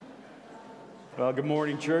Well, good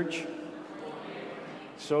morning, church.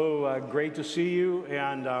 So great to see you,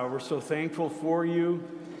 and we're so thankful for you.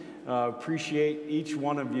 Appreciate each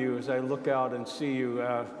one of you as I look out and see you.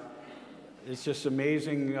 It's just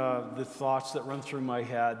amazing the thoughts that run through my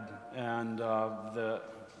head and the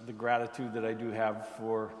gratitude that I do have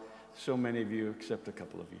for so many of you, except a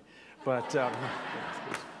couple of you. But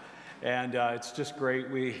and it's just great.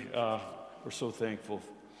 We're so thankful.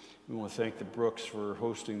 We want to thank the Brooks for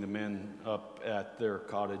hosting the men up at their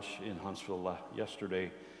cottage in Huntsville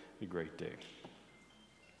yesterday. A great day.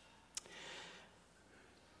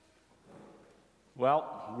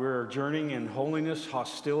 Well, we're journeying in holiness,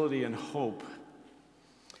 hostility, and hope.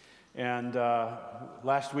 And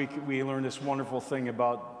last week we learned this wonderful thing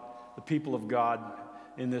about the people of God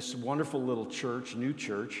in this wonderful little church, new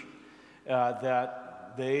church,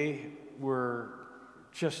 that they were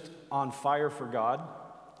just on fire for God.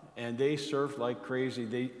 And they served like crazy.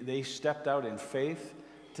 They stepped out in faith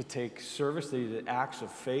to take service. They did acts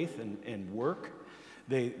of faith and work.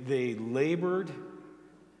 They labored,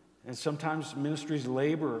 and sometimes ministries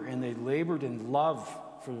labor, and they labored in love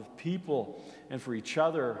for the people and for each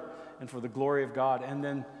other and for the glory of God. And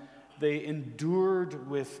then they endured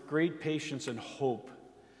with great patience and hope.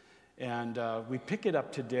 And we pick it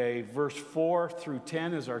up today. Verse 4 through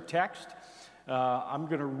 10 is our text. I'm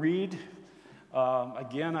going to read.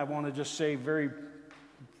 Again, I want to just say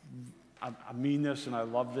I mean this and I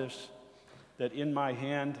love this, that in my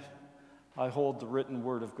hand I hold the written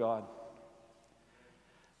word of God.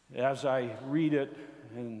 As I read it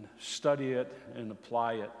and study it and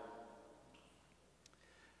apply it,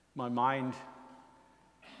 my mind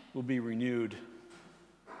will be renewed.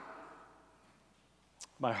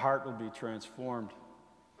 My heart will be transformed,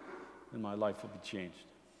 and my life will be changed.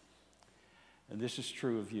 And this is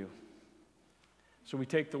true of you. So we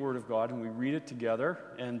take the Word of God and we read it together,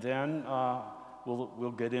 and then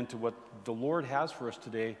we'll get into what the Lord has for us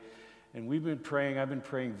today. And I've been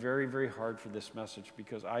praying very, very hard for this message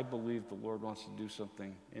because I believe the Lord wants to do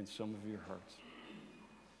something in some of your hearts.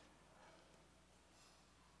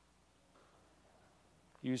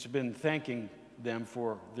 He's been thanking them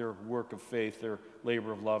for their work of faith, their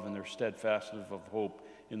labor of love, and their steadfastness of hope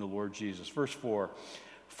in the Lord Jesus. Verse 4.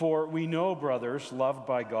 For we know, brothers, loved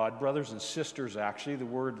by God, brothers and sisters, actually, the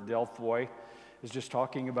word Delphoi is just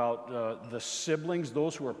talking about the siblings,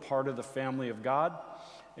 those who are part of the family of God.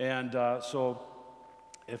 And so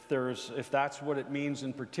if that's what it means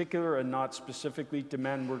in particular and not specifically to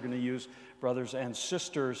men, we're going to use brothers and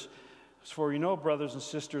sisters. For you know, brothers and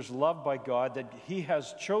sisters, loved by God, that He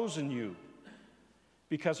has chosen you,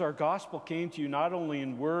 because our gospel came to you not only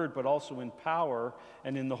in word, but also in power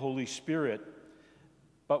and in the Holy Spirit.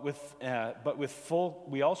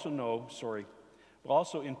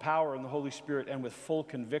 Also in power in the Holy Spirit and with full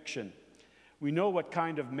conviction. We know what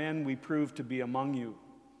kind of men we proved to be among you.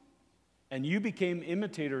 And you became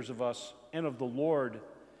imitators of us and of the Lord,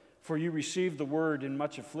 for you received the word in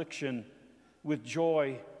much affliction with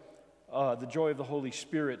joy, the joy of the Holy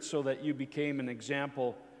Spirit, so that you became an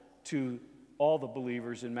example to all the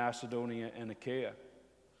believers in Macedonia and Achaia.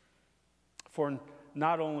 For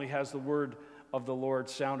not only has the word of the Lord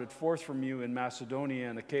sounded forth from you in Macedonia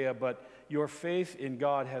and Achaia, but your faith in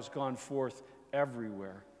God has gone forth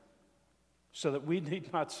everywhere, so that we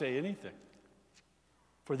need not say anything.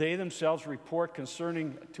 For they themselves report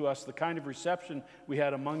concerning to us the kind of reception we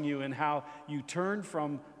had among you, and how you turned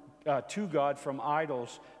to God from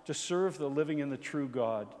idols to serve the living and the true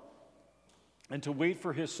God, and to wait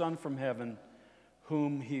for His Son from heaven,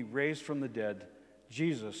 whom He raised from the dead,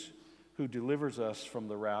 Jesus, who delivers us from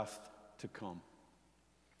the wrath to come.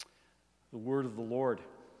 The word of the Lord.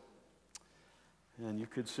 And you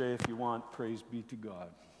could say, if you want, praise be to God.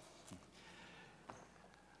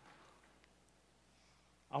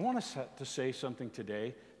 I want us to say something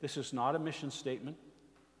today. This is not a mission statement.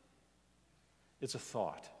 It's a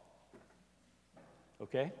thought.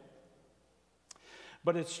 Okay?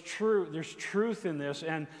 But it's true. There's truth in this,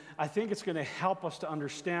 and I think it's going to help us to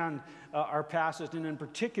understand our passage, and in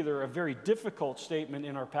particular, a very difficult statement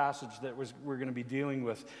in our passage that we're going to be dealing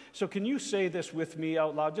with. So can you say this with me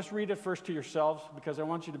out loud? Just read it first to yourselves, because I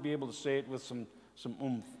want you to be able to say it with some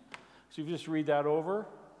oomph. So you just read that over.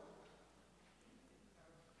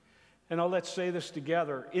 And now let's say this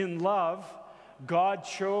together. In love, God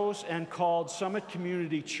chose and called Summit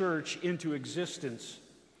Community Church into existence.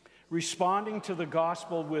 Responding to the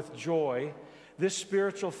gospel with joy, this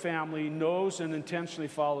spiritual family knows and intentionally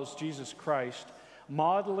follows Jesus Christ,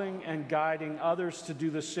 modeling and guiding others to do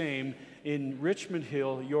the same in Richmond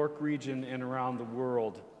Hill, York Region, and around the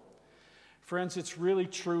world. Friends, it's really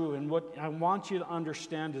true, and what I want you to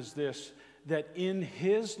understand is this, that in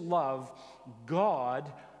His love,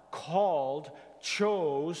 God called,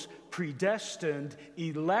 chose, predestined,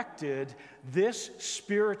 elected this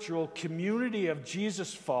spiritual community of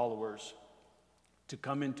Jesus followers to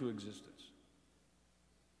come into existence.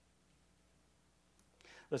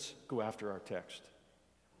 Let's go after our text.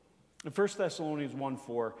 In 1 Thessalonians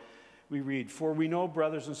 1:4, we read, "For we know,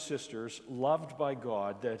 brothers and sisters, loved by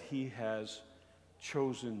God, that He has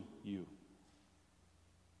chosen you."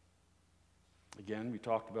 Again, we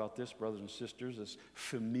talked about this, brothers and sisters, this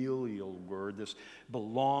familial word, this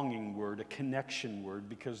belonging word, a connection word,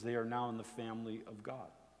 because they are now in the family of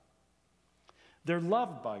God. They're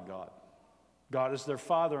loved by God. God is their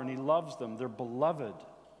Father, and He loves them. They're beloved.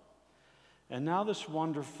 And now this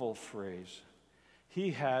wonderful phrase,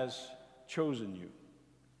 He has chosen you,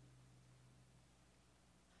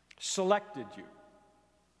 selected you,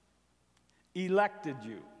 elected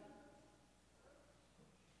you.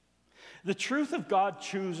 The truth of God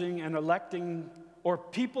choosing and electing, or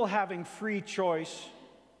people having free choice,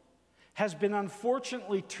 has been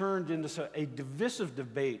unfortunately turned into a divisive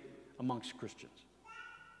debate amongst Christians.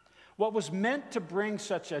 What was meant to bring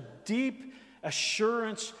such a deep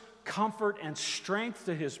assurance, comfort, and strength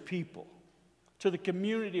to His people, to the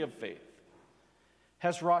community of faith,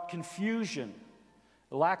 has wrought confusion,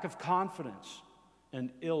 a lack of confidence,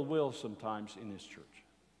 and ill will sometimes in His church.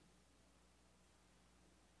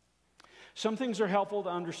 Some things are helpful to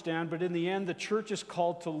understand, but in the end, the church is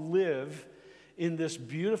called to live in this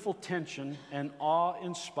beautiful tension and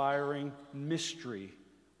awe-inspiring mystery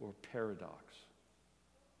or paradox.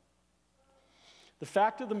 The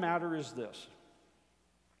fact of the matter is this: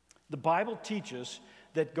 the Bible teaches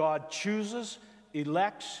that God chooses,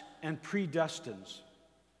 elects, and predestines.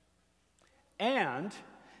 And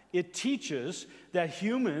it teaches that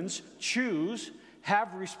humans choose,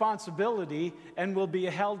 have responsibility, and will be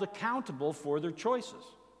held accountable for their choices.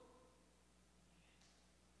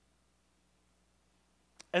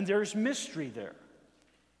 And there's mystery there.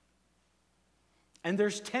 And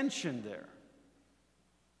there's tension there.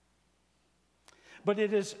 But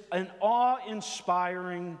it is an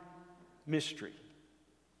awe-inspiring mystery.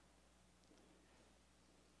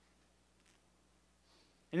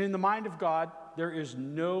 And in the mind of God, there is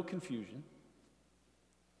no confusion.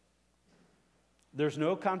 There's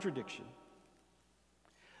no contradiction.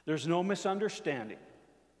 There's no misunderstanding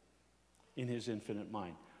in His infinite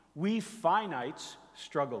mind. We finites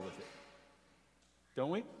struggle with it.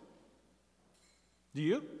 Don't we? Do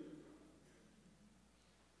you?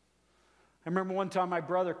 I remember one time my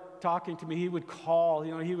brother talking to me, he would call,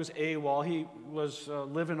 he was AWOL. He was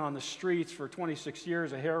living on the streets for 26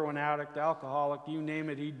 years, a heroin addict, alcoholic, you name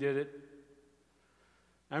it, he did it.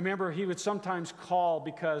 I remember he would sometimes call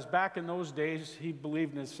because back in those days, he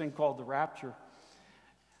believed in this thing called the rapture.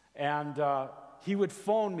 And he would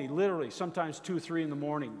phone me literally sometimes 2 or 3 in the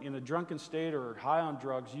morning in a drunken state or high on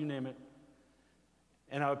drugs, you name it.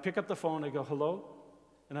 And I would pick up the phone, I'd go, hello?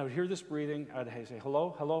 And I would hear this breathing. I'd say,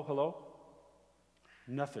 hello, hello, hello.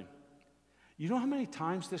 Nothing. You know how many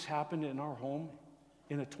times this happened in our home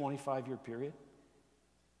in a 25-year period?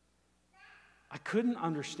 I couldn't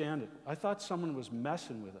understand it. I thought someone was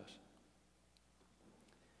messing with us.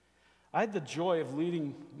 I had the joy of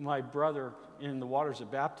leading my brother in the waters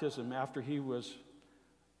of baptism after he was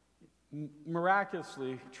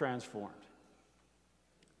miraculously transformed.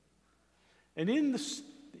 And in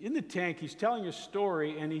the tank, he's telling a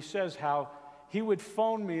story, and he says how he would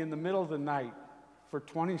phone me in the middle of the night for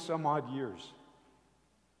 20 some odd years.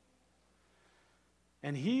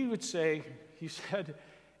 And he would say, he said,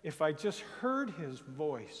 if I just heard his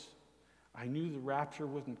voice, I knew the rapture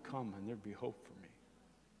wouldn't come and there'd be hope for me.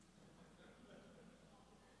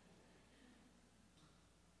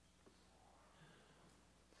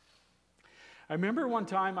 I remember one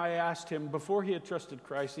time I asked him, before he had trusted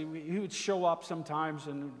Christ, he would show up sometimes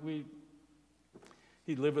and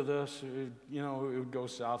he'd live with us. It would go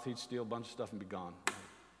south. He'd steal a bunch of stuff and be gone.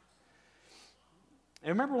 I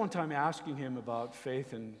remember one time asking him about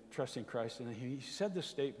faith and trusting Christ, and he said this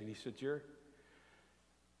statement. He said, Gerry,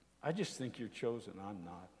 I just think you're chosen. I'm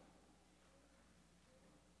not.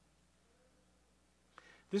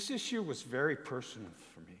 This issue was very personal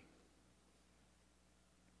for me.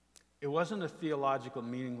 It wasn't a theological,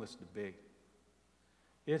 meaningless debate.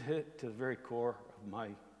 It hit to the very core of my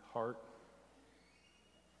heart.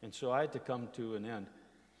 And so I had to come to an end.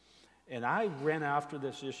 And I ran after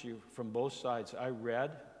this issue from both sides. I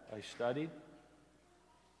read, I studied.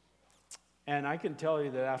 And I can tell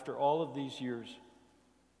you that after all of these years,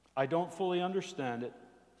 I don't fully understand it,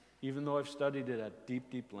 even though I've studied it at deep,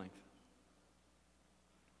 deep length.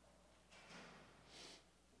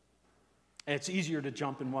 And it's easier to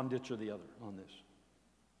jump in one ditch or the other on this.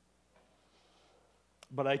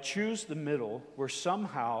 But I choose the middle where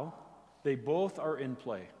somehow they both are in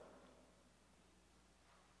play.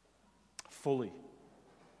 Fully.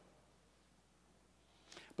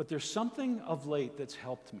 But there's something of late that's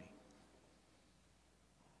helped me.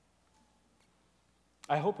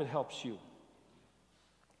 I hope it helps you.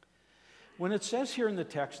 When it says here in the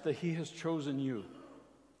text that he has chosen you,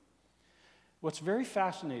 what's very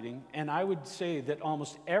fascinating, and I would say that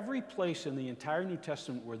almost every place in the entire New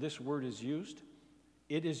Testament where this word is used,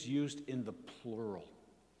 it is used in the plural.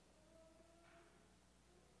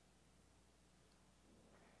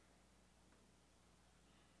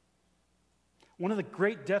 One of the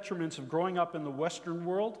great detriments of growing up in the Western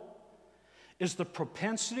world is the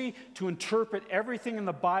propensity to interpret everything in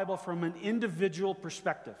the Bible from an individual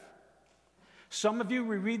perspective. Some of you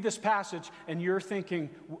reread this passage and you're thinking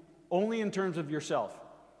only in terms of yourself.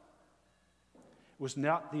 It was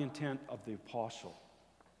not the intent of the apostle.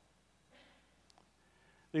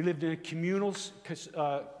 They lived in a communal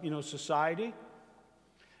society,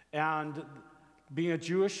 and being a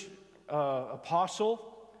Jewish apostle,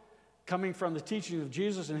 coming from the teaching of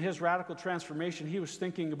Jesus and his radical transformation, he was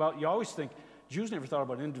thinking about, you always think, Jews never thought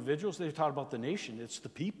about individuals, they thought about the nation. It's the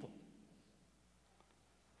people.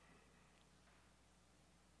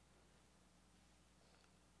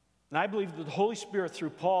 And I believe that the Holy Spirit,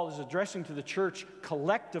 through Paul, is addressing to the church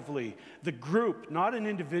collectively, the group, not an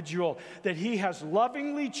individual, that he has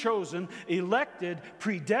lovingly chosen, elected,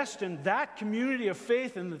 predestined that community of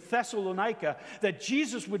faith in the Thessalonica, that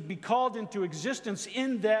Jesus would be called into existence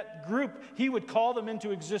in that group. He would call them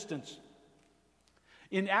into existence.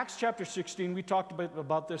 In Acts chapter 16, we talked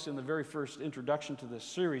about this in the very first introduction to this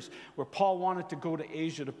series, where Paul wanted to go to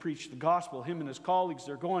Asia to preach the gospel. Him and his colleagues,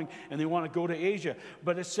 they're going, and they want to go to Asia.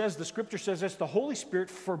 But it says, the scripture says, it's the Holy Spirit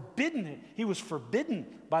forbidden it. He was forbidden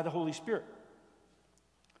by the Holy Spirit.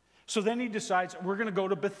 So then he decides, we're going to go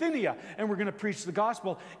to Bithynia, and we're going to preach the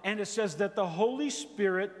gospel. And it says that the Holy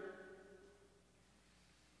Spirit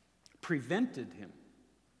prevented him.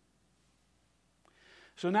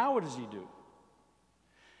 So now what does he do?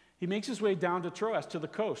 He makes his way down to Troas, to the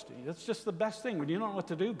coast. That's just the best thing. When you don't know what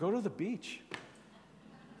to do, go to the beach.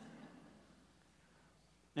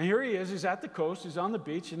 And here he is. He's at the coast. He's on the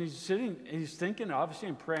beach, and he's sitting, and he's thinking, obviously,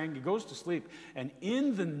 and praying. He goes to sleep. And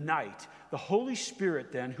in the night, the Holy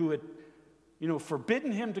Spirit then, who had,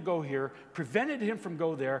 forbidden him to go here, prevented him from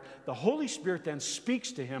go there, the Holy Spirit then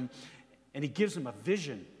speaks to him, and he gives him a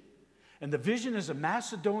vision. And the vision is a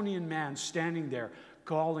Macedonian man standing there,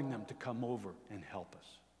 calling them to come over and help us.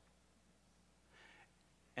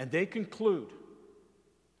 And they conclude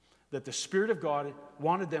that the Spirit of God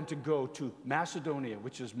wanted them to go to Macedonia,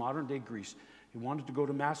 which is modern-day Greece. He wanted to go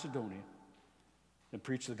to Macedonia and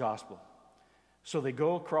preach the gospel. So they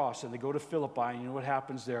go across and they go to Philippi, and you know what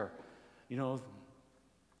happens there?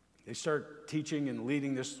 They start teaching and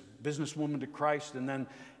leading this businesswoman to Christ, and then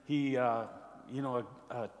he,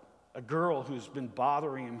 a girl who's been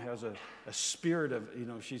bothering him has a spirit of,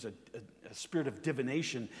 she's a spirit of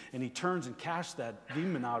divination, and he turns and casts that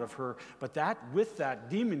demon out of her. But with that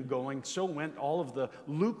demon going, so went all of the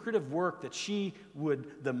lucrative work that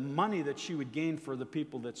the money that she would gain for the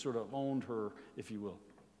people that sort of owned her, if you will.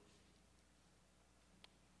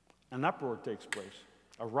 An uproar takes place.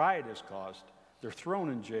 A riot is caused. They're thrown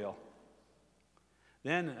in jail.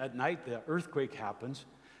 Then at night, the earthquake happens.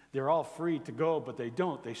 They're all free to go, but they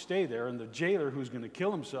don't. They stay there, and the jailer, who's going to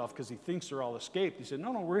kill himself because he thinks they're all escaped, he said,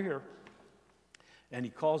 no, we're here. And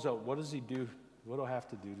he calls out, what does he do? What do I have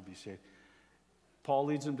to do to be saved? Paul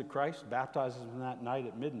leads them to Christ, baptizes them that night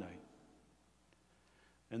at midnight.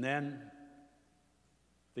 And then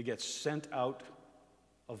they get sent out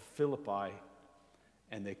of Philippi,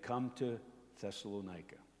 and they come to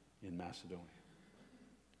Thessalonica in Macedonia.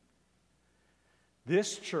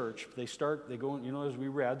 This church, they go, as we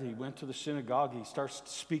read, he went to the synagogue, he starts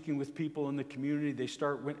speaking with people in the community,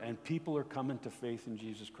 and people are coming to faith in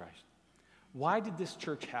Jesus Christ. Why did this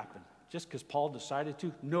church happen? Just because Paul decided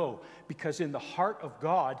to? No, because in the heart of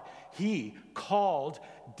God, he called,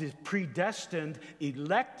 predestined,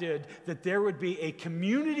 elected that there would be a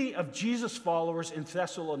community of Jesus followers in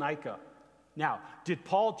Thessalonica. Now, did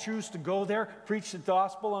Paul choose to go there, preach the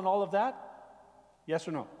gospel and all of that? Yes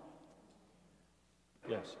or no?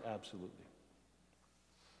 Yes, absolutely.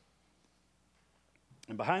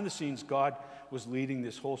 And behind the scenes, God was leading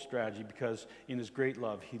this whole strategy because in his great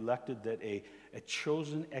love, he elected that a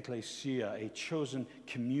chosen ecclesia, a chosen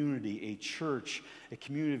community, a church, a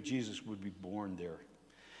community of Jesus would be born there.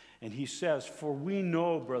 And he says, for we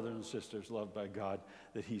know, brothers and sisters, loved by God,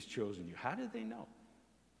 that he's chosen you. How did they know?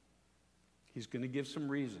 He's going to give some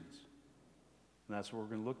reasons. And that's what we're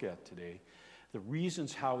going to look at today. The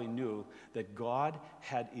reasons how he knew that God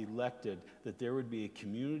had elected that there would be a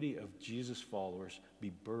community of Jesus followers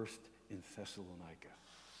be birthed in Thessalonica.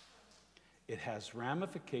 It has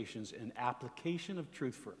ramifications and application of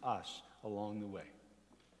truth for us along the way.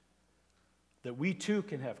 That we too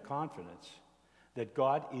can have confidence that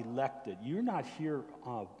God elected. You're not here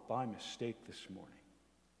by mistake this morning.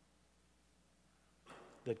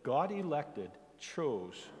 That God elected,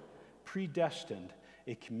 chose, predestined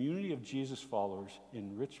a community of Jesus followers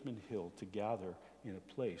in Richmond Hill to gather in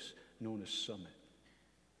a place known as Summit.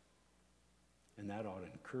 And that ought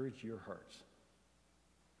to encourage your hearts.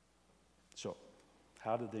 So,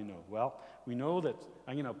 how did they know? Well, we know that,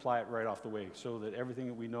 I'm going to apply it right off the way so that everything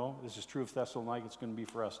that we know, this is true of Thessalonica, it's going to be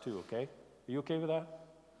for us too, okay? Are you okay with that?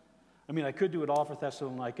 I mean, I could do it all for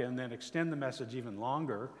Thessalonica and then extend the message even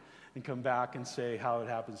longer and come back and say how it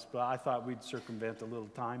happens. But I thought we'd circumvent a little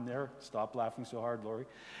time there. Stop laughing so hard, Lori.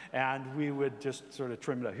 And we would just sort of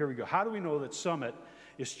trim it up. Here we go. How do we know that Summit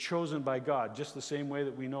is chosen by God? Just the same way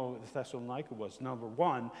that we know Thessalonica was. Number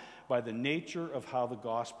one, by the nature of how the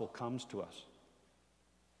gospel comes to us.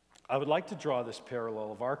 I would like to draw this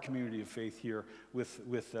parallel of our community of faith here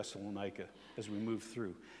with Thessalonica as we move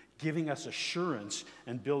through, giving us assurance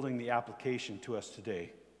and building the application to us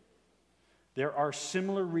today. There are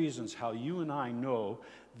similar reasons how you and I know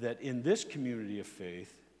that in this community of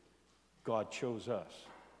faith, God chose us.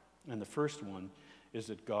 And the first one is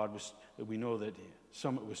that we know that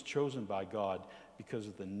Summit was chosen by God because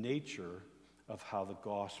of the nature of how the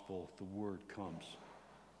gospel, the word, comes.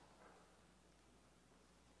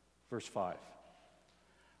 Verse 5.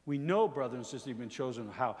 We know, brothers and sisters, you've been chosen.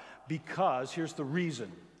 How? Because, here's the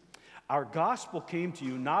reason. Our gospel came to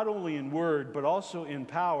you not only in word, but also in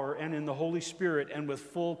power and in the Holy Spirit and with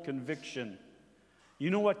full conviction. You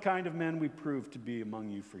know what kind of men we proved to be among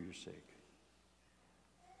you for your sake.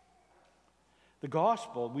 The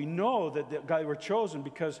gospel, we know that they were chosen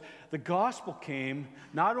because the gospel came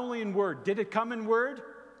not only in word. Did it come in word?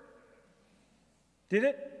 Did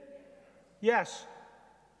it? Yes.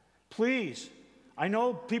 Please. I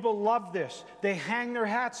know people love this. They hang their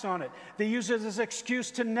hats on it. They use it as an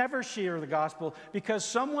excuse to never share the gospel because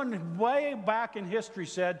someone way back in history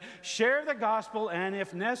said, share the gospel and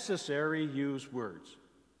if necessary, use words.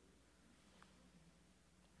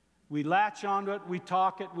 We latch onto it, we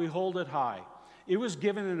talk it, we hold it high. It was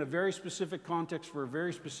given in a very specific context for a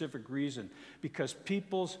very specific reason because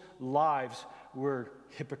people's lives were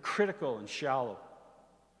hypocritical and shallow.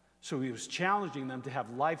 So he was challenging them to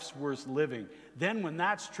have lives worth living. Then when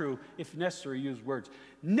that's true, if necessary, use words.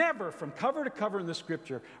 Never, from cover to cover in the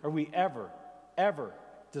scripture, are we ever,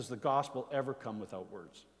 does the gospel ever come without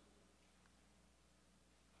words.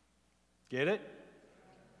 Get it?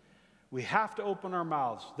 We have to open our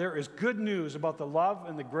mouths. There is good news about the love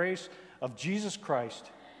and the grace of Jesus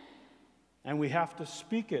Christ, and we have to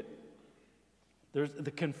speak it. There's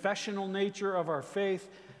the confessional nature of our faith.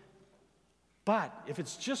 But if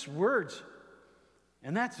it's just words,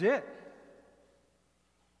 and that's it,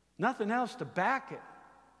 nothing else to back it,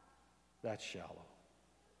 that's shallow.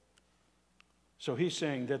 So he's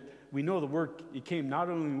saying that we know the word, it came not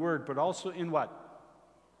only in word, but also in what?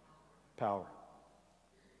 Power.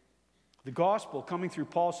 The gospel coming through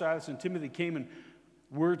Paul, Silas, and Timothy came in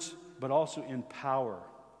words, but also in power.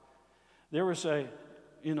 There was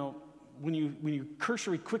when you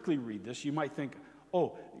cursory quickly read this, you might think,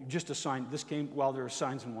 oh, just a sign. This came while there were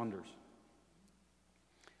signs and wonders.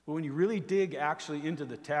 But when you really dig actually into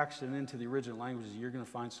the text and into the original languages, you're going to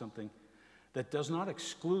find something that does not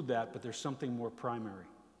exclude that, but there's something more primary.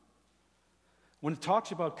 When it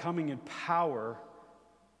talks about coming in power,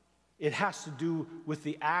 it has to do with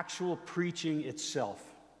the actual preaching itself.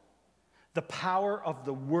 The power of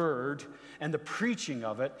the word and the preaching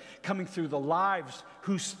of it coming through the lives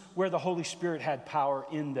where the Holy Spirit had power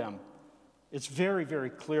in them. It's very, very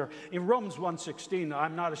clear. In Romans 1:16,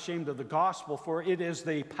 I'm not ashamed of the gospel, for it is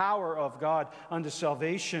the power of God unto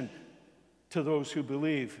salvation to those who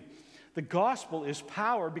believe. The gospel is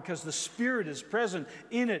power because the Spirit is present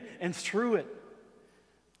in it and through it.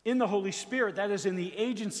 In the Holy Spirit, that is in the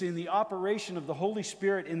agency, in the operation of the Holy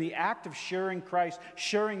Spirit, in the act of sharing Christ,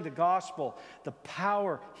 sharing the gospel, the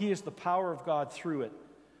power, He is the power of God through it.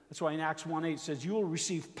 That's why in Acts 1:8 it says, you will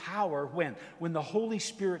receive power when? When the Holy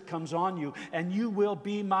Spirit comes on you, and you will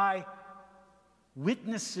be my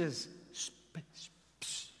witnesses.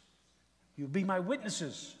 You'll be my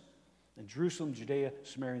witnesses in Jerusalem, Judea,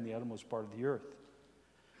 Samaria, and the uttermost part of the earth.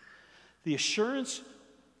 The assurance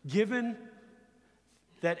given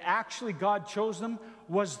that actually God chose them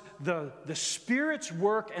was the Spirit's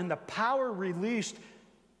work and the power released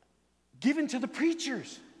given to the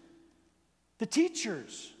preachers, the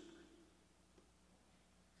teachers.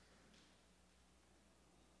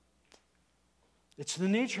 It's the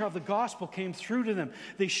nature of the gospel came through to them.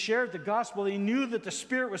 They shared the gospel. They knew that the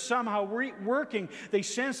Spirit was somehow working. They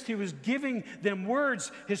sensed He was giving them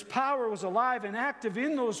words. His power was alive and active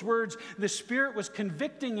in those words. The Spirit was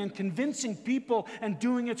convicting and convincing people and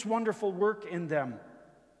doing its wonderful work in them.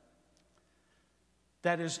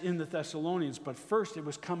 That is in the Thessalonians. But first, it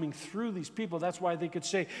was coming through these people. That's why they could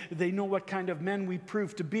say they know what kind of men we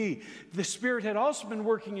prove to be. The Spirit had also been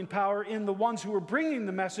working in power in the ones who were bringing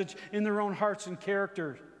the message in their own hearts and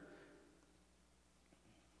character.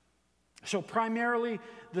 So primarily,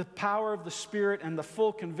 the power of the Spirit and the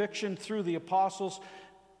full conviction through the apostles'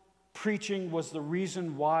 preaching was the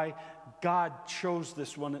reason why God chose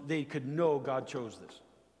this one. They could know God chose this.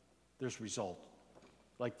 There's result.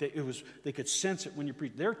 Like they could sense it when you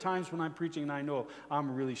preach. There are times when I'm preaching and I know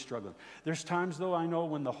I'm really struggling. There's times, though, I know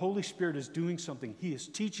when the Holy Spirit is doing something. He is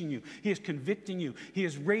teaching you. He is convicting you. He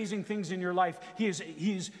is raising things in your life.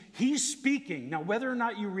 He's speaking. Now, whether or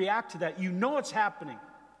not you react to that, you know it's happening.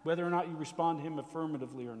 Whether or not you respond to Him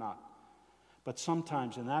affirmatively or not. But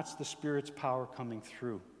sometimes, and that's the Spirit's power coming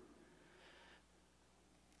through.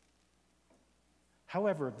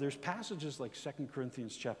 However, there's passages like 2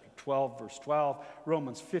 Corinthians chapter 12, verse 12,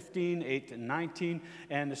 Romans 15, 8 and 19,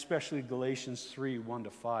 and especially Galatians 3, 1 to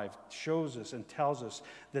 5, shows us and tells us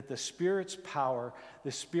that the Spirit's power,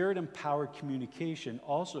 the Spirit-empowered communication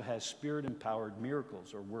also has Spirit-empowered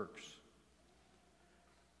miracles or works.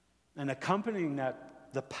 And accompanying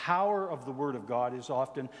that, the power of the Word of God is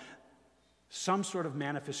often some sort of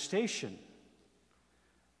manifestation,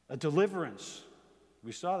 a deliverance.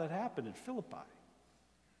 We saw that happen in Philippi.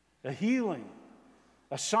 A healing,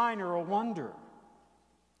 a sign or a wonder.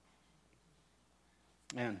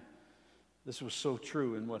 And this was so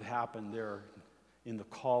true in what happened there in the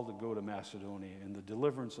call to go to Macedonia and the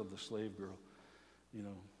deliverance of the slave girl. You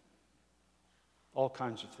know, all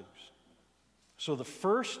kinds of things. So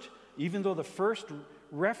even though the first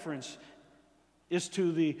reference is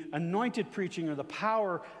to the anointed preaching or the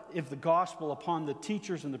power of the gospel upon the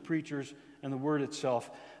teachers and the preachers and the word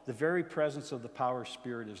itself, the very presence of the power of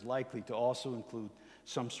Spirit is likely to also include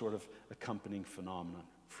some sort of accompanying phenomenon.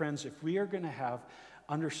 Friends, if we are going to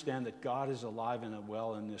understand that God is alive and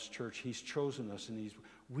well in this church, He's chosen us, and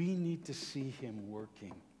we need to see Him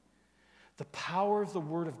working. The power of the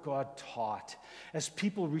Word of God taught, as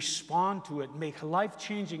people respond to it, make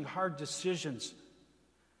life-changing hard decisions,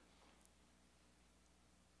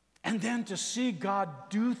 and then to see God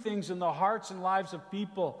do things in the hearts and lives of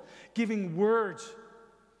people, giving words,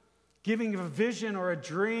 giving a vision or a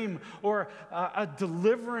dream or a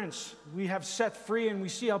deliverance. We have set free, and we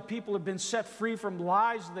see how people have been set free from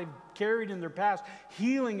lies they've carried in their past,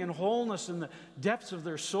 healing and wholeness in the depths of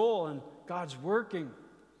their soul, and God's working.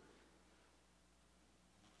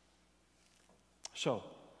 So,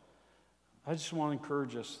 I just want to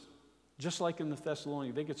encourage us, just like in the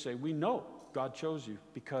Thessalonians, they could say, we know God chose you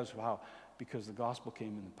because how? Because the gospel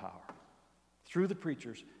came in the power through the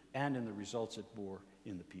preachers and in the results it bore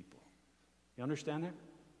in the people. You understand that?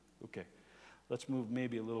 Okay. Let's move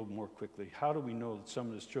maybe a little more quickly. How do we know that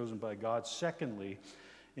someone is chosen by God? Secondly,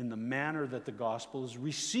 in the manner that the gospel is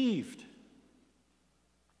received.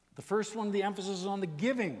 The first one, the emphasis is on the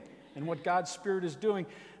giving and what God's Spirit is doing.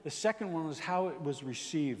 The second one is how it was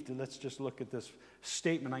received. And let's just look at this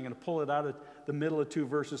statement. I'm going to pull it out of the middle of two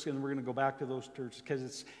verses, and we're going to go back to those verses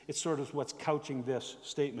because it's sort of what's couching this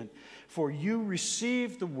statement. For you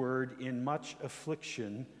received the word in much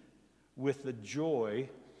affliction with the joy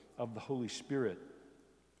of the Holy Spirit.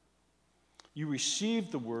 You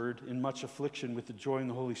received the word in much affliction with the joy in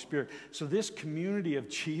the Holy Spirit. So this community of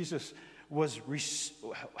Jesus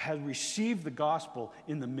had received the gospel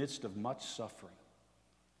in the midst of much suffering.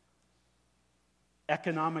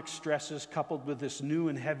 Economic stresses coupled with this new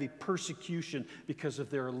and heavy persecution because of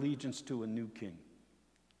their allegiance to a new king.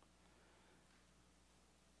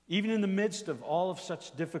 Even in the midst of all of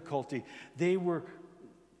such difficulty, they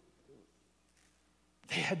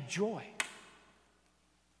had joy.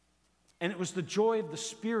 And it was the joy of the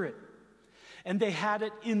Spirit. And they had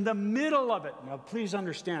it in the middle of it. Now, please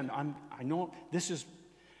understand, I know this is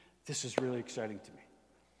really exciting to me.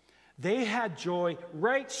 They had joy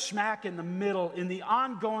right smack in the middle, in the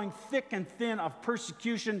ongoing thick and thin of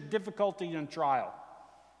persecution, difficulty, and trial.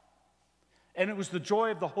 And it was the joy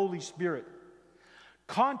of the Holy Spirit.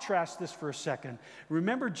 Contrast this for a second.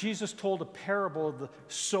 Remember, Jesus told a parable of the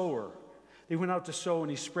sower. They went out to sow,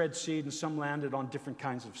 and he spread seed, and some landed on different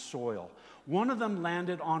kinds of soil. One of them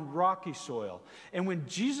landed on rocky soil. And when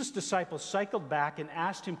Jesus' disciples cycled back and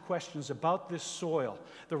asked him questions about this soil,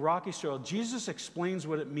 the rocky soil, Jesus explains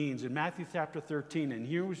what it means in Matthew chapter 13. And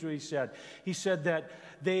here's what he said. He said that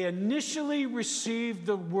they initially received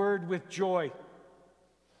the word with joy.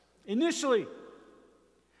 Initially.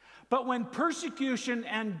 But when persecution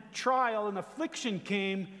and trial and affliction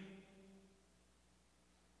came,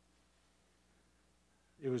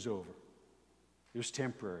 it was over. It was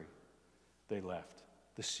temporary. They left.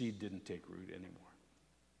 The seed didn't take root anymore.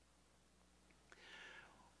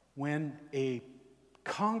 When a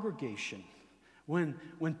congregation, when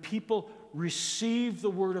people receive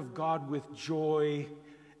the word of God with joy,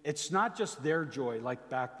 it's not just their joy like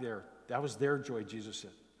back there. That was their joy, Jesus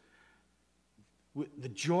said. The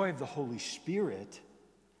joy of the Holy Spirit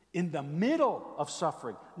in the middle of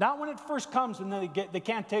suffering. Not when it first comes and then they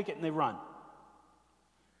can't take it and they run.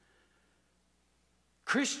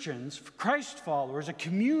 Christians, Christ followers, a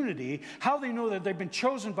community, how they know that they've been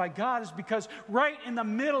chosen by God is because right in the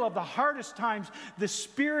middle of the hardest times, the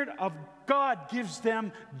Spirit of God gives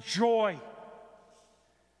them joy.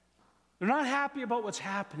 They're not happy about what's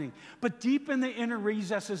happening, but deep in the inner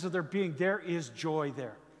recesses of their being, there is joy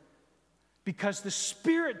there. Because the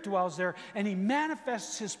Spirit dwells there and He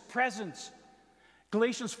manifests His presence.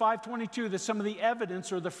 Galatians 5:22, that some of the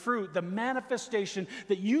evidence or the fruit, the manifestation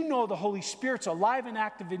that you know the Holy Spirit's alive and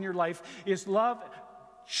active in your life is love,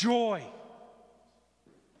 joy.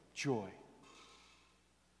 Joy.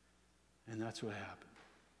 And that's what happened.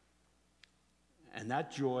 And that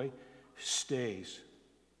joy stays.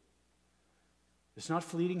 It's not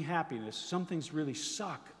fleeting happiness. Some things really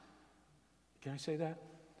suck. Can I say that?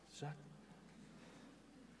 Suck?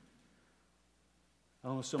 I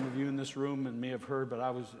don't know, some of you in this room and may have heard, but I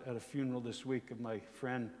was at a funeral this week of my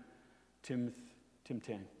friend Tim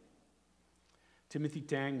Tang. Timothy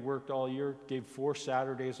Tang worked all year, gave 4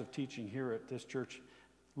 Saturdays of teaching here at this church,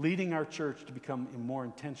 leading our church to become more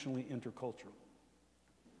intentionally intercultural.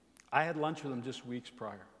 I had lunch with him just weeks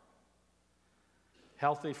prior.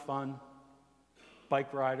 Healthy, fun,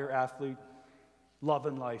 bike rider, athlete,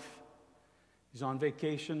 loving life. He's on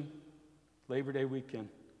vacation, Labor Day weekend.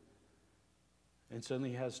 And suddenly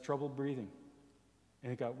he has trouble breathing.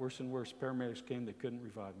 And it got worse and worse. Paramedics came, they couldn't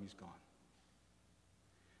revive him, he's gone.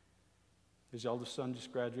 His eldest son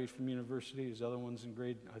just graduated from university. His other one's in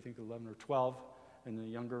grade, I think, 11 or 12. And the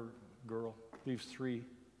younger girl leaves 3.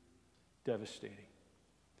 Devastating.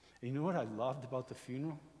 And you know what I loved about the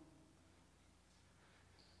funeral?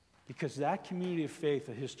 Because that community of faith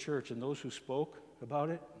at his church and those who spoke about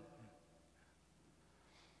it,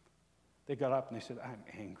 they got up and they said, I'm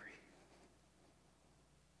angry.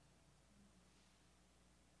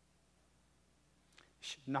 It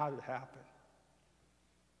should not have happened.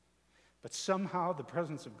 But somehow the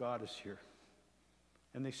presence of God is here.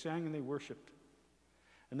 And they sang and they worshiped.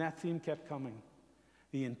 And that theme kept coming.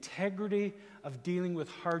 The integrity of dealing with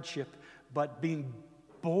hardship, but being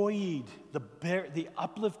buoyed, the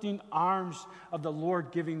uplifting arms of the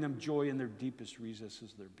Lord giving them joy in their deepest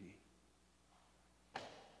recesses of their being.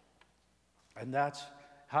 And that's,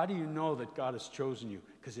 how do you know that God has chosen you?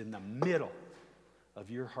 Because in the middle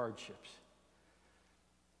of your hardships,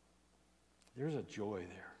 there's a joy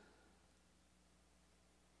there.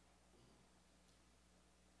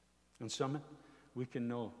 And Summit, we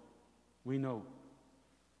know,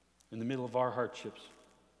 in the middle of our hardships,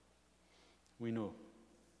 we know.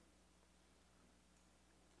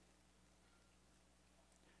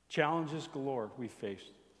 Challenges galore we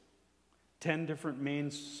faced. 10 different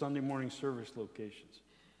main Sunday morning service locations.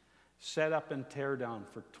 Set up and tear down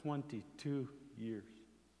for 22 years.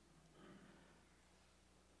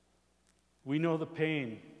 We know the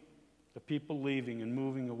pain of people leaving and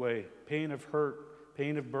moving away, pain of hurt,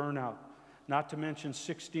 pain of burnout, not to mention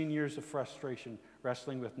 16 years of frustration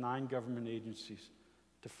wrestling with 9 government agencies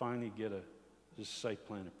to finally get this site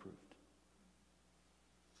plan approved.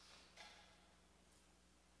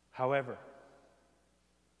 However,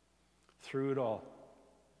 through it all,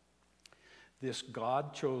 this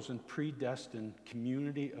God-chosen, predestined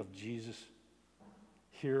community of Jesus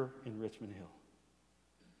here in Richmond Hill,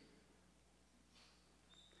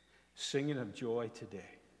 singing of joy today.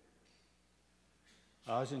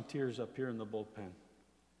 I was in tears up here in the bullpen.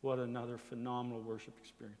 What another phenomenal worship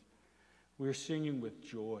experience. We're singing with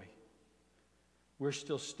joy. We're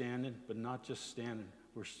still standing, but not just standing.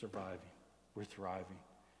 We're surviving. We're thriving.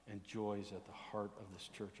 And joy is at the heart of this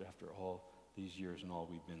church after all these years and all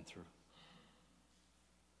we've been through.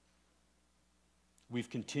 We've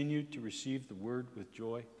continued to receive the word with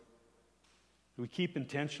joy. We keep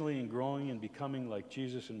intentionally and growing and becoming like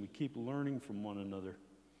Jesus, and we keep learning from one another.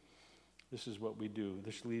 This is what we do.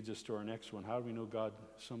 This leads us to our next one. How do we know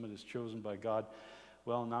Summit is chosen by God?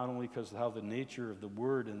 Well, not only because of how the nature of the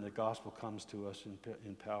word and the gospel comes to us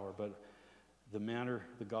in power, but the manner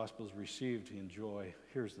the gospel is received in joy.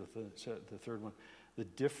 Here's the third one. The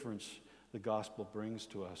difference the gospel brings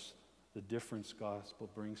to us. The difference gospel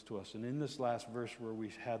brings to us. And in this last verse where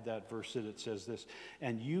we had that verse it says this,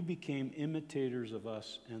 and you became imitators of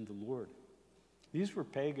us and the Lord. These were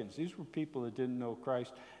pagans. These were people that didn't know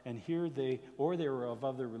Christ. And here they were of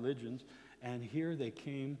other religions, and here they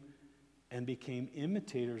came and became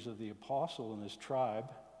imitators of the apostle and his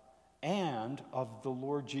tribe and of the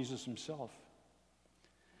Lord Jesus himself.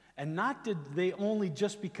 And not did they only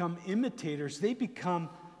just become imitators, they become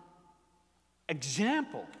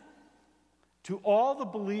example to all the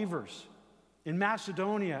believers in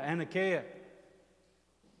Macedonia and Achaia.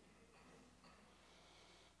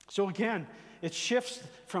 So again, it shifts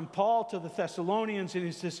from Paul to the Thessalonians, and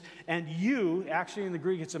he says, and you, actually in the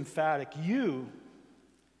Greek it's emphatic, you,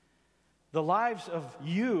 the lives of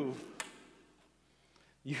you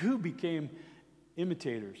became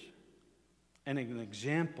imitators and an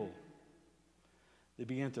example. They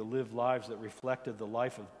began to live lives that reflected the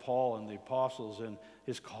life of Paul and the apostles and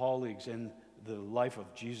his colleagues and the life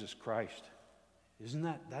of Jesus Christ.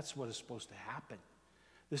 That's what is supposed to happen.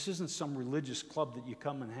 This isn't some religious club that you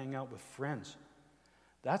come and hang out with friends.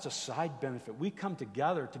 That's a side benefit. We come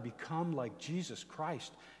together to become like Jesus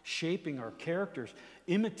Christ, shaping our characters,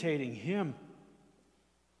 imitating him.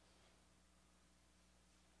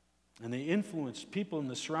 And they influence people in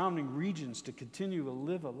the surrounding regions to continue to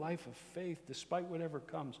live a life of faith despite whatever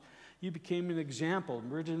comes. You became an example.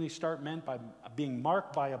 Originally meant by being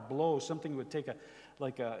marked by a blow, something would take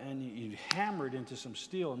and you'd hammer it into some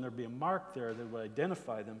steel, and there'd be a mark there that would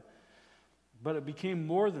identify them. But it became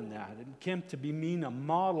more than that. It came to mean a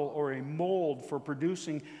model or a mold for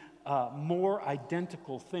producing more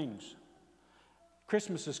identical things.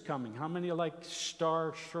 Christmas is coming. How many like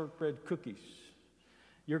star shortbread cookies?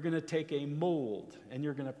 You're going to take a mold and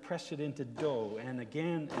you're going to press it into dough, and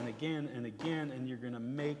again and again and again, and you're going to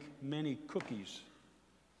make many cookies.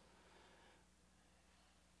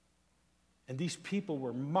 And these people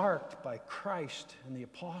were marked by Christ and the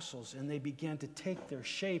apostles, and they began to take their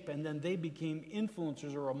shape, and then they became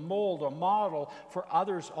influencers or a mold, a model for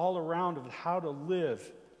others all around of how to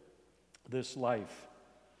live this life.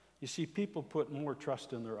 You see, people put more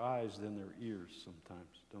trust in their eyes than their ears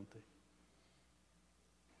sometimes, don't they?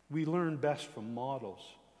 We learn best from models.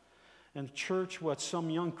 And church, what some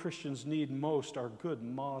young Christians need most are good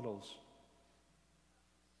models.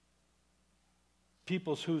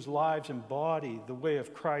 People whose lives embody the way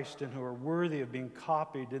of Christ and who are worthy of being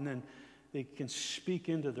copied, and then they can speak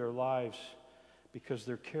into their lives because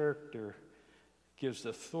their character gives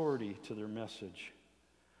authority to their message.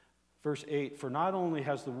 Verse 8, for not only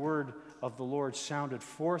has the word of the Lord sounded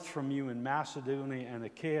forth from you in Macedonia and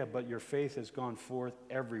Achaia, but your faith has gone forth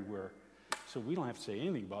everywhere. So we don't have to say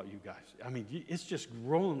anything about you guys. I mean, it's just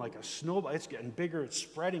growing like a snowball. It's getting bigger. It's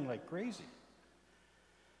spreading like crazy.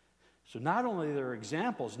 So not only are there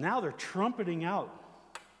examples, now they're trumpeting out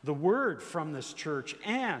the word from this church,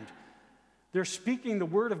 and they're speaking the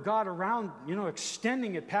word of God around,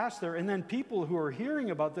 extending it past there, and then people who are hearing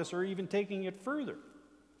about this are even taking it further.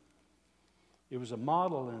 It was a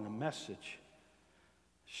model and a message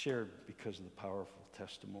shared because of the powerful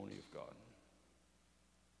testimony of God.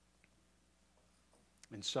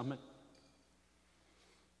 In Summit,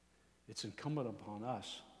 it's incumbent upon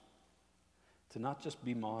us to not just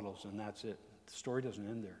be models and that's it. The story doesn't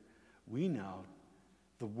end there. We now,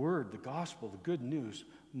 the word, the gospel, the good news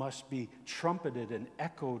must be trumpeted and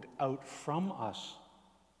echoed out from us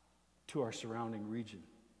to our surrounding region.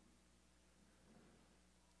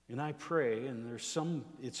 And I pray, and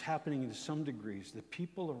it's happening to some degrees, that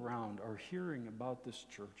people around are hearing about this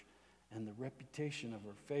church and the reputation of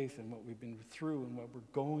our faith and what we've been through and what we're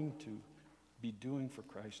going to be doing for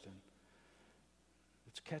Christ. And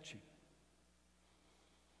it's catching.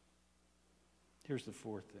 Here's the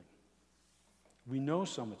fourth thing. We know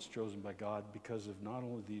Summit's chosen by God because of not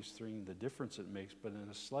only these three and the difference it makes, but in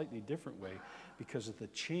a slightly different way because of the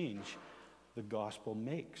change the gospel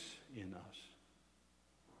makes in us.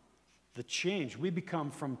 The change. We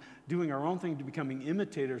become from doing our own thing to becoming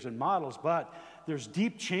imitators and models, but there's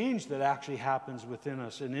deep change that actually happens within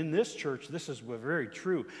us. And in this church, this is very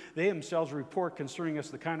true. They themselves report concerning us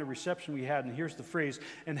the kind of reception we had, and here's the phrase,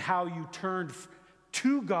 and how you turned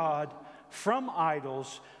to God from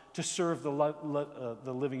idols to serve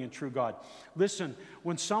the living and true God. Listen,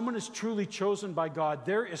 when someone is truly chosen by God,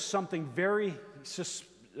 there is something very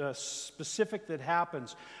specific that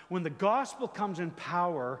happens. When the gospel comes in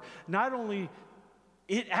power, not only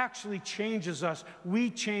it actually changes us, we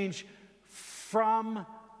change from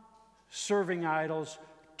serving idols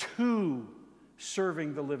to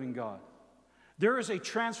serving the living God. There is a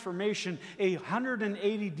transformation, a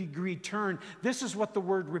 180-degree turn. This is what the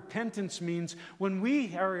word repentance means. When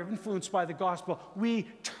we are influenced by the gospel, we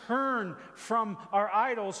turn from our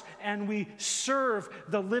idols and we serve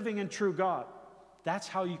the living and true God. That's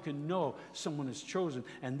how you can know someone is chosen,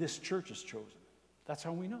 and this church is chosen. That's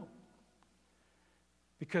how we know.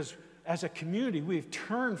 Because as a community, we've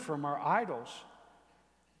turned from our idols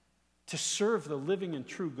to serve the living and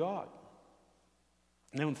true God.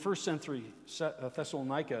 Now, in first century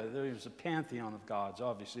Thessalonica, there was a pantheon of gods,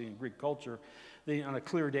 obviously, in Greek culture. On a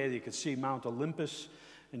clear day, they could see Mount Olympus,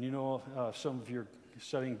 and some of you are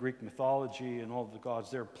studying Greek mythology and all the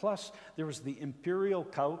gods there. Plus, there was the imperial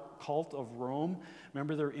cult of Rome.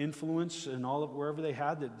 Remember their influence and all of wherever they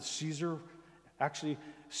had that Caesar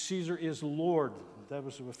is Lord. That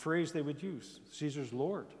was a phrase they would use. Caesar's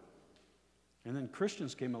Lord. And then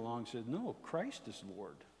Christians came along and said, no, Christ is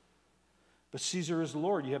Lord. But Caesar is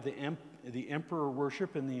Lord. You have the emperor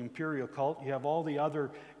worship and the imperial cult. You have all the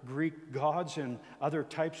other Greek gods and other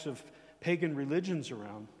types of pagan religions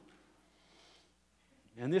around.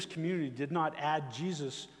 And this community did not add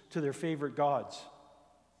Jesus to their favorite gods.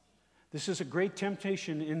 This is a great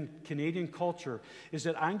temptation in Canadian culture, is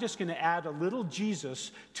that I'm just going to add a little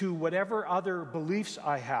Jesus to whatever other beliefs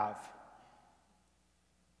I have.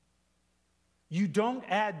 You don't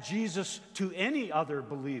add Jesus to any other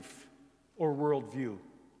belief or worldview.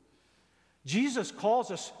 Jesus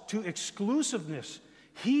calls us to exclusiveness.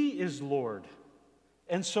 He is Lord.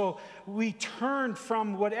 And so we turn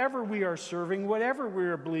from whatever we are serving, whatever we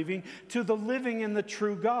are believing, to the living and the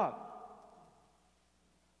true God.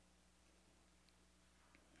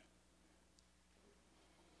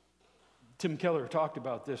 Tim Keller talked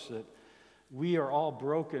about this, that we are all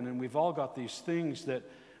broken and we've all got these things that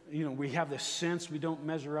we have this sense we don't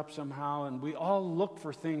measure up somehow, and we all look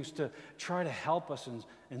for things to try to help us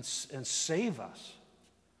and save us.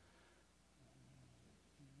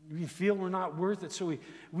 We feel we're not worth it, so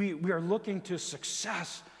we are looking to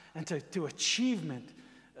success and to achievement.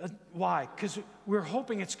 Why? Because we're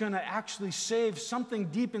hoping it's going to actually save something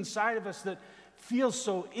deep inside of us that feels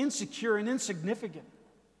so insecure and insignificant.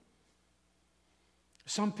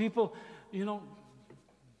 Some people,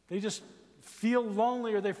 they just feel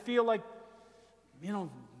lonely, or they feel like,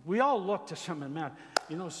 we all look to some man.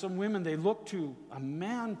 Some women, they look to a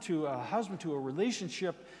man, to a husband, to a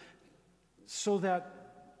relationship so that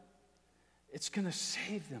it's going to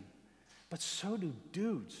save them. But so do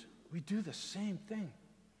dudes. We do the same thing.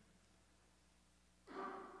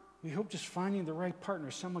 We hope just finding the right partner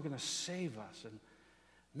is someone going to save us and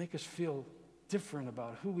make us feel different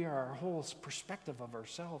about who we are, our whole perspective of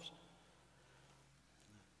ourselves.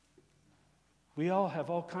 We all have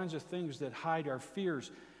all kinds of things that hide our fears,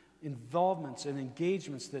 involvements and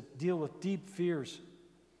engagements that deal with deep fears.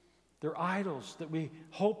 They're idols that we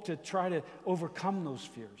hope to try to overcome those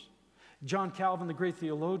fears. John Calvin, the great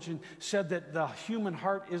theologian, said that the human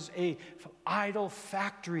heart is an idol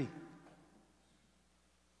factory.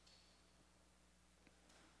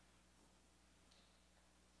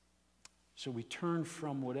 So we turn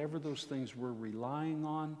from whatever those things we're relying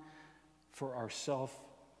on for our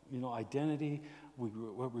identity,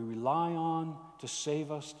 what we rely on to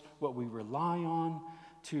save us, what we rely on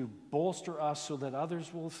to bolster us so that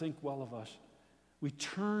others will think well of us. We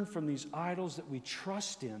turn from these idols that we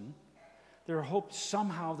trust in. Their hope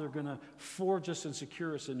somehow they're going to forge us and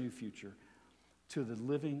secure us a new future, to the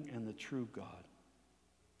living and the true God.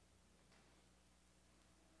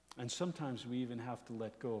 And sometimes we even have to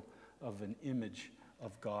let go of an image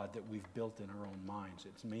of God that we've built in our own minds.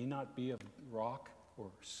 It may not be of rock or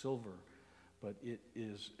silver, but it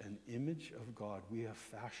is an image of God. We have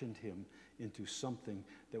fashioned him into something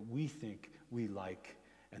that we think we like,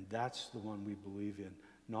 and that's the one we believe in,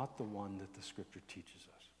 not the one that the Scripture teaches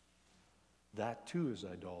us. That too is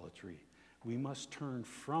idolatry. We must turn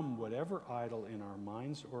from whatever idol in our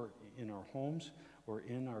minds or in our homes or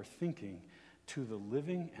in our thinking to the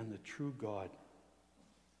living and the true God.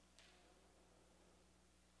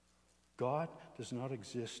 God does not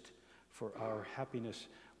exist for our happiness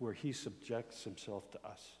where he subjects himself to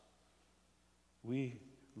us. We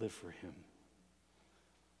live for him.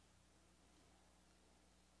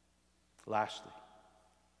 Lastly,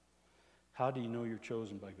 how do you know you're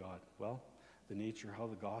chosen by God? Well, the nature how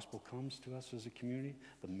the gospel comes to us as a community,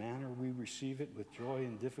 the manner we receive it with joy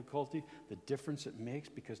and difficulty, the difference it makes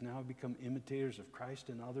because now we become imitators of Christ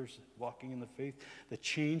and others walking in the faith, the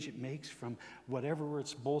change it makes from whatever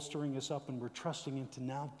it's bolstering us up and we're trusting into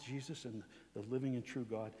now Jesus and the living and true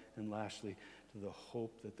God, and lastly, to the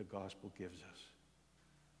hope that the gospel gives us.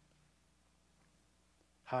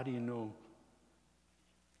 How do you know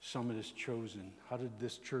Summit is chosen? How did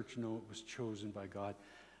this church know it was chosen by God?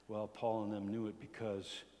 Well, Paul and them knew it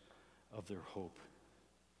because of their hope.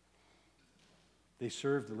 They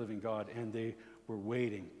served the living God, and they were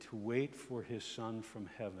waiting for his Son from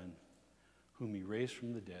heaven, whom he raised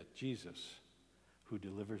from the dead, Jesus, who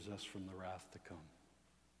delivers us from the wrath to come.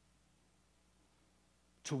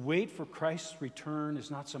 To wait for Christ's return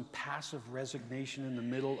is not some passive resignation in the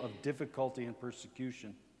middle of difficulty and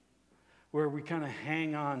persecution, where we kind of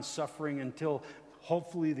hang on suffering until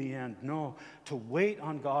hopefully the end. No, to wait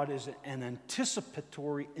on God is an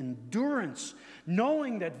anticipatory endurance,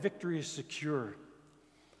 knowing that victory is secure.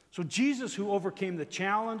 So Jesus, who overcame the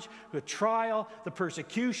challenge, the trial, the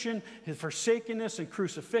persecution, his forsakenness and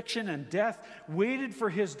crucifixion and death, waited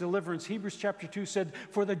for his deliverance. Hebrews chapter 2 said,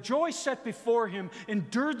 for the joy set before him,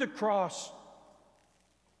 endured the cross,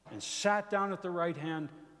 and sat down at the right hand.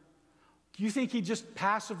 Do you think he just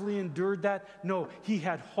passively endured that? No, he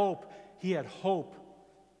had hope. He had hope.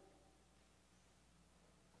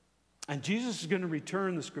 And Jesus is going to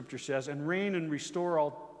return, the scripture says, and reign and restore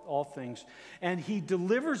all things. And he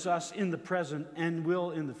delivers us in the present and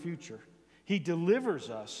will in the future. He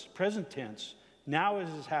delivers us, present tense, now as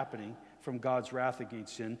is happening, from God's wrath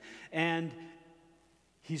against sin. And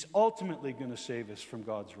he's ultimately going to save us from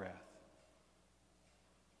God's wrath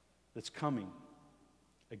that's coming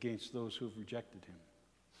against those who have rejected him.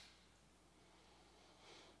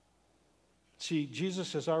 See,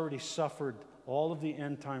 Jesus has already suffered all of the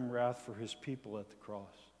end-time wrath for his people at the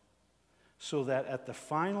cross, so that at the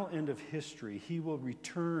final end of history, he will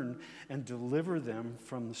return and deliver them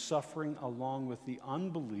from the suffering along with the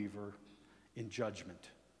unbeliever in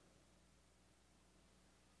judgment.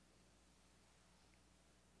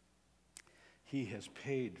 He has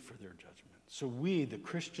paid for their judgment. So we, the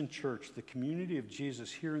Christian church, the community of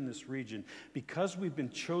Jesus here in this region, because we've been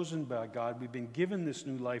chosen by God, we've been given this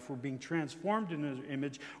new life, we're being transformed in his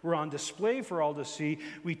image, we're on display for all to see,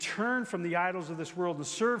 we turn from the idols of this world and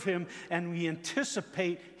serve him, and we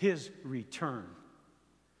anticipate his return.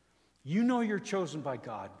 You know you're chosen by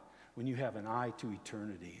God when you have an eye to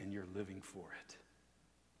eternity and you're living for it.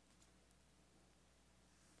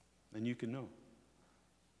 And you can know.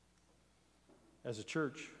 As a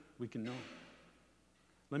church, we can know.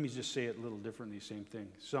 Let me just say it a little differently, same thing.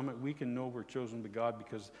 Summit, we can know we're chosen by God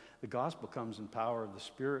because the gospel comes in power of the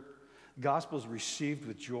Spirit. The gospel is received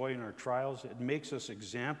with joy in our trials. It makes us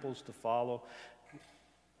examples to follow.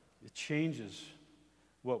 It changes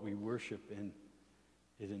what we worship, and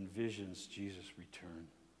it envisions Jesus' return.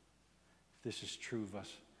 If this is true of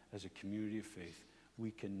us as a community of faith, we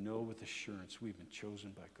can know with assurance we've been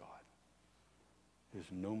chosen by God. There's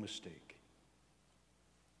no mistake.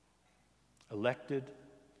 Elected,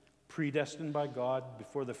 predestined by God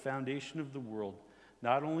before the foundation of the world,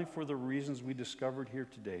 not only for the reasons we discovered here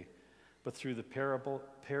today, but through the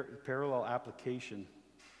parallel application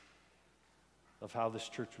of how this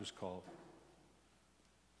church was called.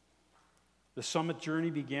 The Summit journey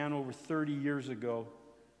began over 30 years ago.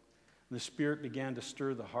 The Spirit began to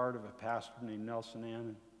stir the heart of a pastor named Nelson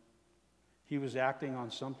Annan. He was acting on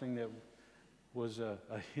something that was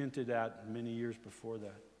hinted at many years before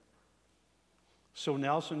that. So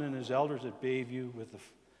Nelson and his elders at Bayview, with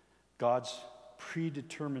God's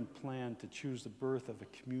predetermined plan to choose the birth of a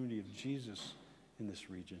community of Jesus in this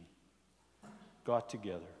region, got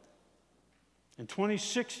together. And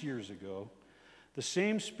 26 years ago, the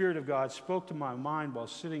same Spirit of God spoke to my mind while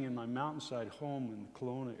sitting in my mountainside home in the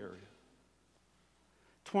Kelowna area.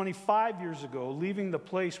 25 years ago, leaving the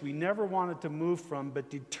place we never wanted to move from, but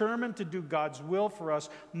determined to do God's will for us,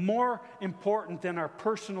 more important than our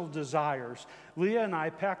personal desires, Leah and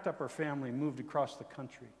I packed up our family and moved across the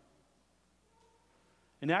country.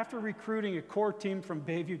 And after recruiting a core team from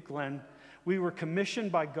Bayview Glen, we were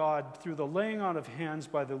commissioned by God through the laying on of hands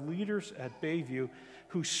by the leaders at Bayview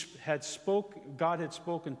who God had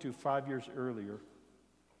spoken to 5 years earlier.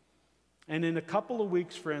 And in a couple of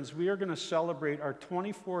weeks, friends, we are going to celebrate our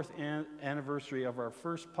 24th anniversary of our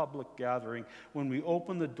first public gathering when we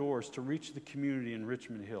open the doors to reach the community in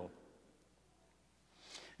Richmond Hill.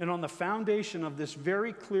 And on the foundation of this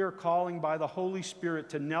very clear calling by the Holy Spirit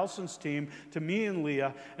to Nelson's team, to me and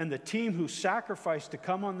Leah, and the team who sacrificed to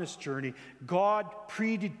come on this journey, God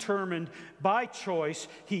predetermined by choice,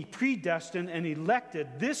 He predestined and elected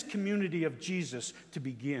this community of Jesus to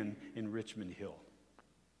begin in Richmond Hill.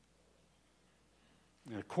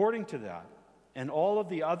 And according to that, and all of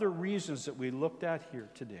the other reasons that we looked at here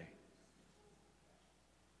today,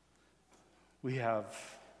 we have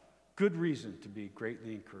good reason to be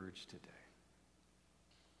greatly encouraged today.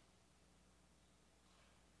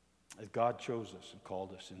 As God chose us and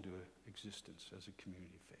called us into existence as a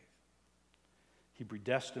community of faith. He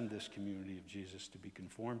predestined this community of Jesus to be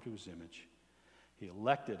conformed to His image. He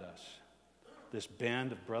elected us, this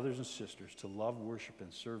band of brothers and sisters, to love, worship,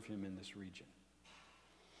 and serve Him in this region.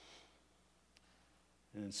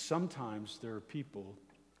 And sometimes there are people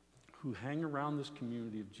who hang around this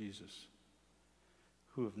community of Jesus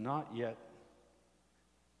who have not yet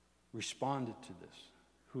responded to this,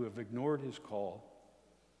 who have ignored His call,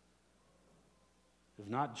 have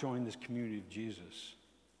not joined this community of Jesus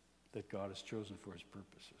that God has chosen for His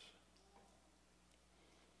purposes.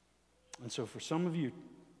 And so for some of you,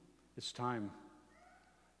 it's time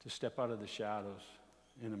to step out of the shadows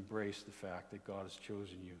and embrace the fact that God has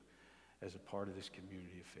chosen you as a part of this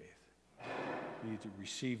community of faith. You need to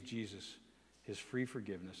receive Jesus, His free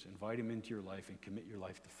forgiveness, invite Him into your life, and commit your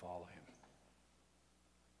life to follow Him.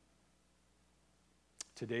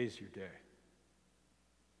 Today's your day.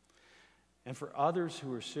 And for others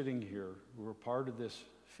who are sitting here, who are part of this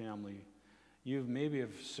family, you maybe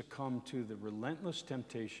have succumbed to the relentless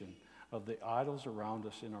temptation of the idols around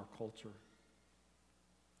us in our culture.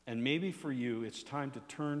 And maybe for you, it's time to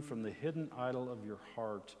turn from the hidden idol of your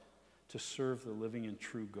heart to serve the living and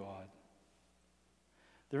true God.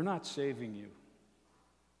 They're not saving you.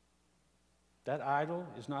 That idol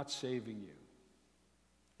is not saving you.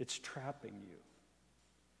 It's trapping you.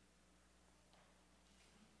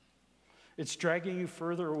 It's dragging you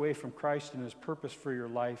further away from Christ and His purpose for your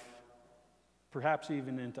life, perhaps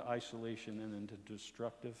even into isolation and into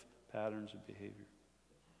destructive patterns of behavior.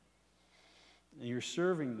 And you're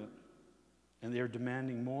serving them, and they're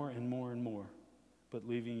demanding more and more and more, but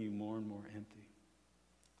leaving you more and more empty.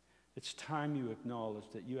 It's time you acknowledge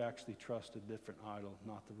that you actually trust a different idol,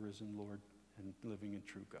 not the risen Lord and living and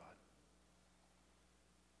true God.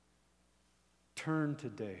 Turn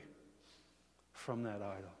today from that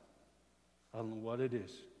idol. I don't know what it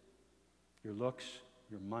is. Your looks,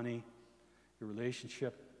 your money, your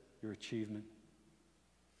relationship, your achievement.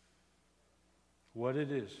 What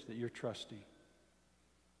it is that you're trusting.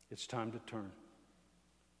 It's time to turn.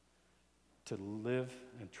 To live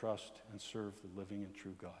and trust and serve the living and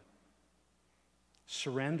true God.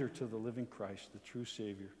 Surrender to the living Christ, the true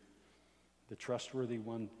Savior, the trustworthy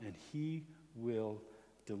one, and He will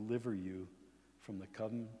deliver you from the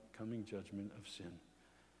coming judgment of sin.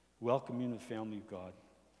 Welcome you to the family of God.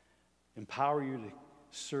 Empower you to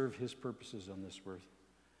serve His purposes on this earth,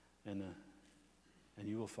 and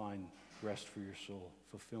you will find rest for your soul,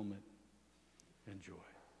 fulfillment, and joy.